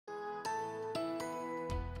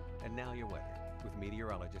And now your weather with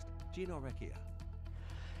meteorologist Gino Recchia.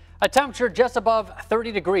 A temperature just above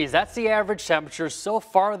 30 degrees. That's the average temperature so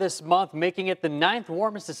far this month, making it the 9th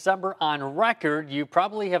warmest December on record. You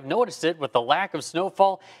probably have noticed it with the lack of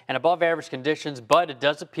snowfall and above average conditions, but it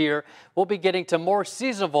does appear we'll be getting to more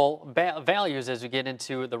seasonable values as we get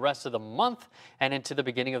into the rest of the month and into the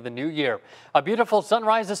beginning of the new year. A beautiful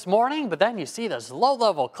sunrise this morning, but then you see this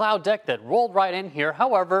low-level cloud deck that rolled right in here.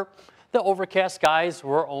 However, the overcast skies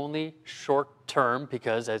were only short-term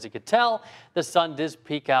because, as you could tell, the sun does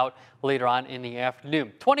peek out later on in the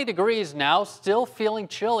afternoon. 20 degrees now, still feeling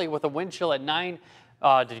chilly with a wind chill at 9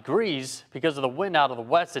 degrees because of the wind out of the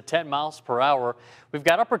west at 10 miles per hour. We've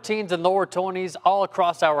got upper teens and lower 20s all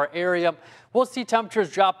across our area. We'll see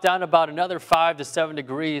temperatures drop down about another 5 to 7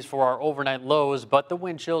 degrees for our overnight lows, but the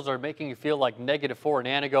wind chills are making you feel like -4 in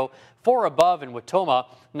Antigo, 4 above in Watoma,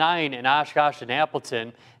 9 in Oshkosh and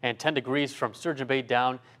Appleton, and 10 degrees from Sturgeon Bay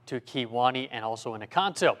down to Kewaunee and also in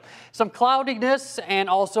Oconto. Some cloudiness and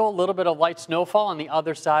also a little bit of light snowfall on the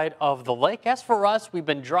other side of the lake. As for us, we've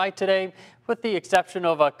been dry today with the exception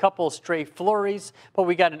of a couple stray flurries, but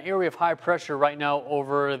we got an area of high pressure right now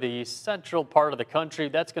over the central part of the country.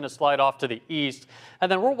 That's going to slide off to the east.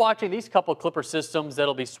 And then we're watching these couple clipper systems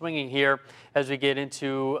that'll be swinging here as we get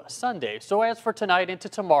into Sunday. So as for tonight into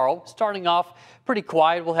tomorrow, starting off pretty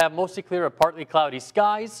quiet. We'll have mostly clear or partly cloudy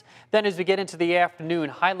skies. Then as we get into the afternoon,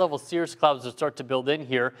 high-level cirrus clouds will start to build in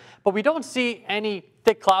here. But we don't see any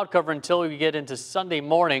thick cloud cover until we get into Sunday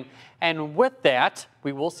morning. And with that,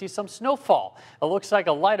 we will see some snowfall. It looks like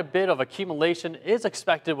a light bit of accumulation is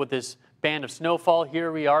expected with this band of snowfall.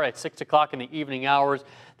 Here we are at 6 o'clock in the evening hours.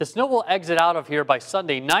 The snow will exit out of here by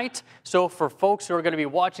Sunday night. So for folks who are going to be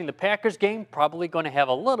watching the Packers game, probably going to have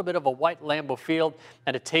a little bit of a white Lambeau Field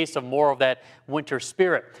and a taste of more of that winter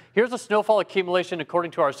spirit. Here's the snowfall accumulation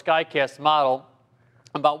according to our Skycast model.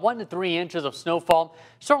 About 1 to 3 inches of snowfall,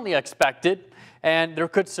 certainly expected. And there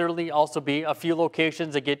could certainly also be a few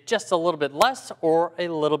locations that get just a little bit less or a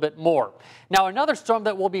little bit more. Now, another storm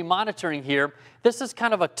that we'll be monitoring here, this is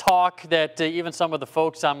kind of a talk that even some of the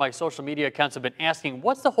folks on my social media accounts have been asking,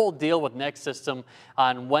 what's the whole deal with next system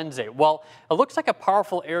on Wednesday? Well, it looks like a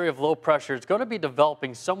powerful area of low pressure is going to be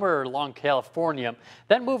developing somewhere along California,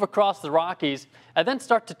 then move across the Rockies, and then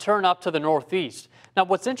start to turn up to the northeast. Now,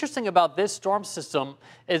 what's interesting about this storm system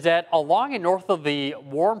is that along and north of the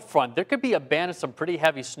warm front, there could be a band of some pretty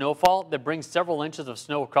heavy snowfall that brings several inches of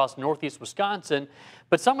snow across northeast Wisconsin.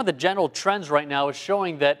 But some of the general trends right now is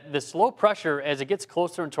showing that this low pressure, as it gets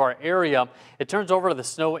closer into our area, it turns over the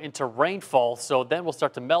snow into rainfall. So then we'll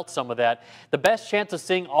start to melt some of that. The best chance of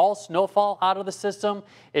seeing all snowfall out of the system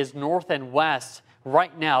is north and west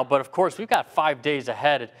right now, but of course we've got 5 days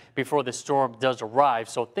ahead before the storm does arrive,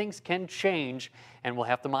 so things can change and we'll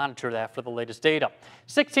have to monitor that for the latest data.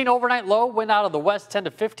 16 overnight low, wind out of the west 10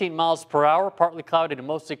 to 15 miles per hour, partly cloudy to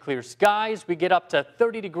mostly clear skies. We get up to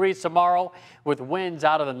 30 degrees tomorrow with winds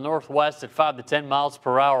out of the northwest at 5 to 10 miles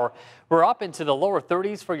per hour. We're up into the lower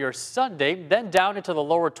 30s for your Sunday, then down into the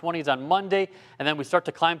lower 20s on Monday, and then we start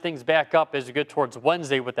to climb things back up as we get towards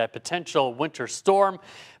Wednesday with that potential winter storm.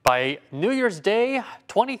 By New Year's Day,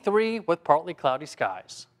 23 with partly cloudy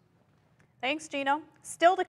skies. Thanks, Gino. Still to